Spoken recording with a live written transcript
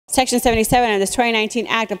Section 77 of this 2019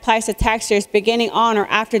 Act applies to tax years beginning on or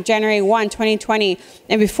after January 1, 2020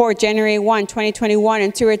 and before January 1, 2021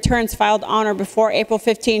 and to returns filed on or before April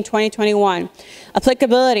 15, 2021.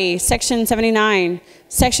 Applicability, Section 79.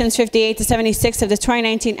 Sections 58 to 76 of the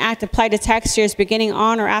 2019 Act apply to tax years beginning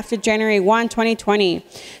on or after January 1, 2020.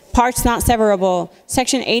 Parts not severable.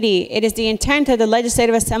 Section 80, it is the intent of the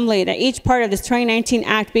Legislative Assembly that each part of this 2019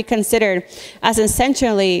 Act be considered as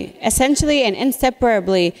essentially and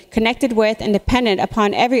inseparably connected with and dependent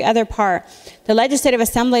upon every other part. The Legislative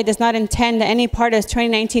Assembly does not intend that any part of this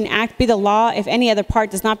 2019 Act be the law if any other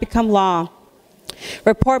part does not become law.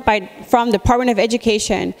 Report from Department of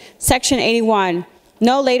Education. Section 81.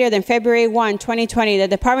 No later than February 1, 2020, the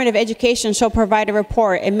Department of Education shall provide a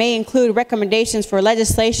report. It may include recommendations for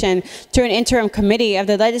legislation to an interim committee of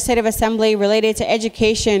the Legislative Assembly related to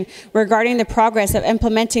education regarding the progress of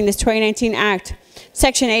implementing this 2019 Act.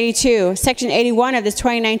 Section 82. Section 81 of this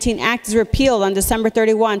 2019 Act is repealed on December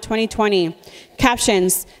 31, 2020.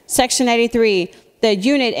 Captions. Section 83. The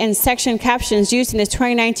unit and section captions used in this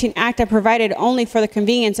 2019 Act are provided only for the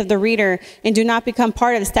convenience of the reader and do not become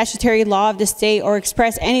part of the statutory law of the state or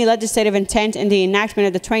express any legislative intent in the enactment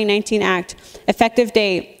of the 2019 Act. Effective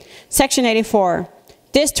date. Section 84.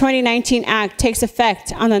 This 2019 Act takes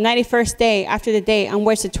effect on the 91st day after the date on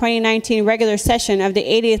which the 2019 regular session of the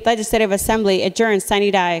 80th Legislative Assembly adjourns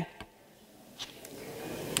sine die.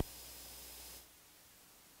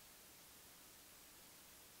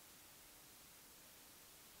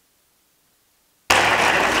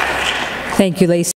 Thank you, Lacy.